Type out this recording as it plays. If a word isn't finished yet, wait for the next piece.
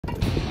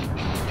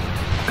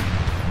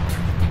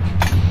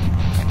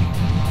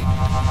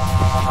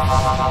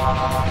Gonna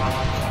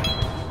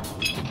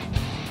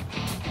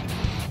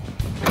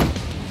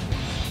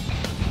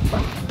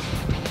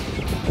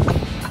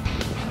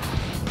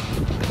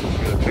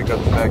pick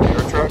up the back of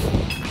your truck.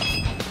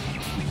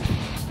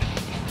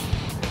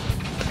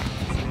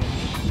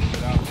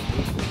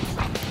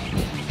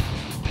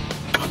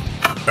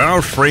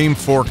 Our frame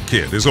fork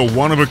kit is a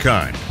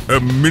one-of-a-kind, a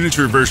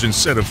miniature version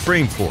set of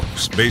frame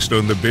forks based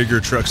on the bigger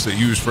trucks that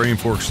use frame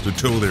forks to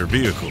tow their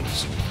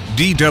vehicles.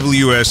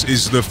 DWS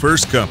is the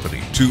first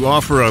company to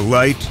offer a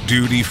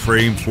light-duty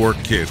frame fork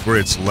kit for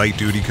its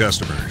light-duty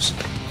customers.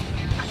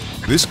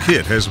 This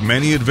kit has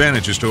many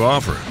advantages to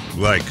offer,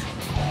 like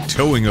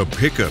towing a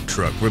pickup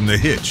truck from the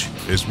hitch,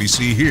 as we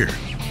see here.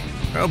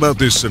 How about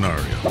this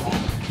scenario?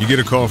 You get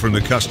a call from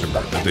the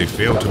customer that they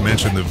failed to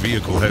mention the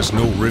vehicle has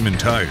no rim and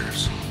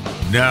tires.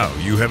 Now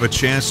you have a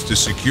chance to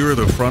secure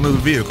the front of the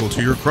vehicle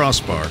to your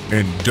crossbar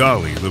and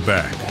dolly the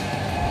back.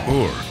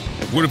 Or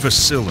what if a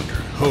cylinder,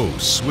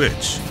 hose,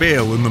 switch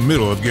fail in the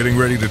middle of getting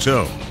ready to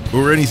tow,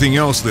 or anything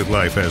else that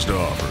life has to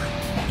offer?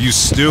 You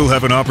still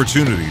have an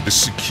opportunity to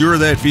secure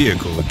that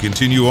vehicle and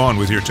continue on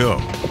with your tow.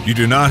 You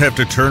do not have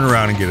to turn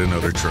around and get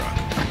another truck.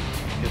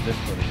 Get this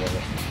one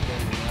together.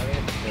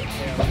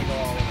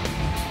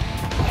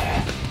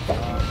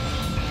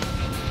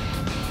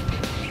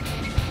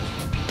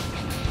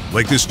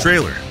 Like this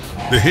trailer,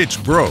 the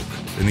hitch broke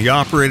and the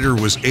operator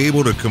was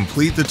able to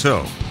complete the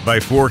tow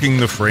by forking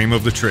the frame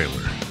of the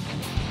trailer.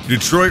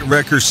 Detroit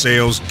Wrecker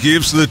Sales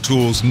gives the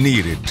tools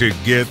needed to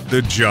get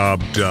the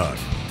job done.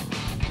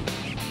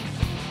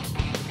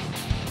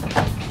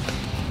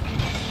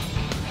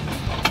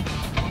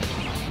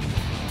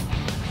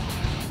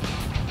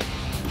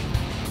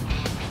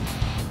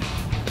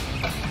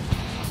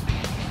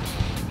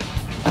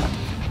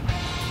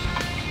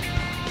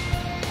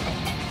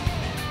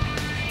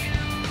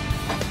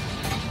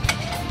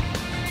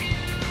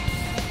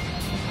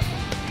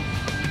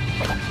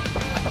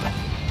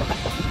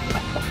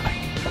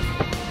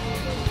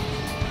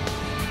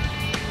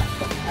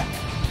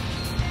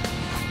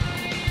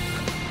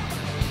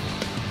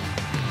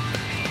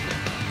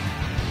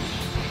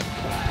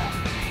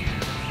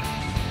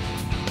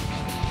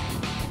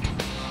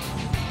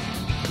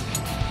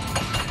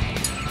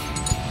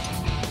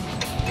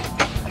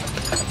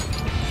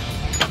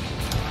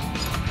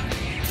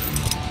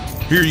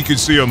 Here you can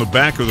see on the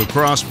back of the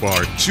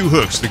crossbar 2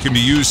 hooks that can be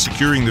used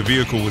securing the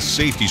vehicle with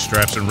safety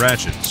straps and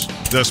ratchets,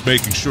 thus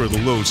making sure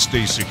the load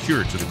stays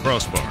secured to the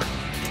crossbar.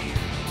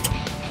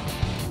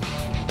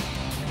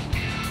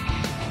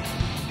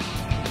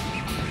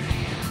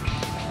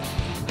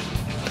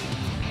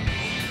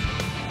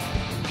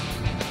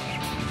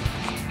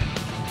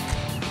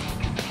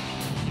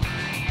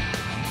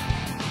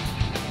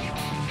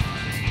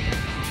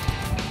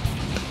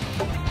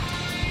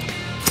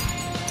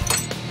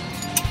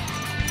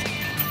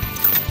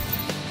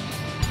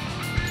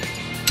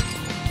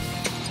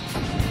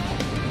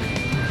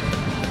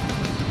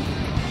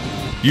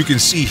 You can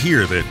see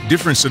here that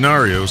different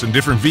scenarios and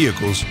different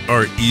vehicles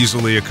are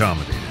easily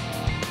accommodated.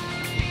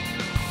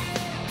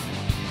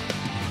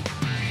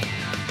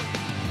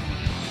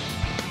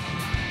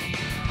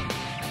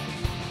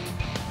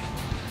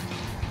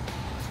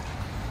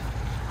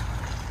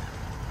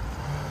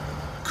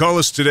 Call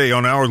us today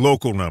on our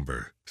local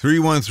number,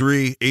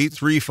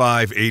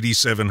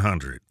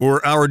 313-835-8700,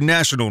 or our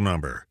national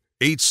number,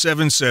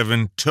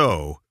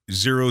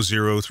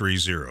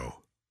 877-TOW-0030.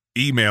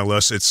 Email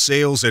us at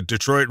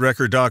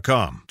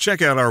sales@detroitrecord.com.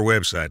 Check out our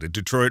website at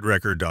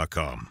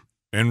detroitrecord.com.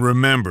 And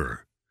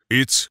remember,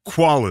 it's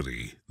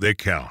quality that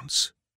counts.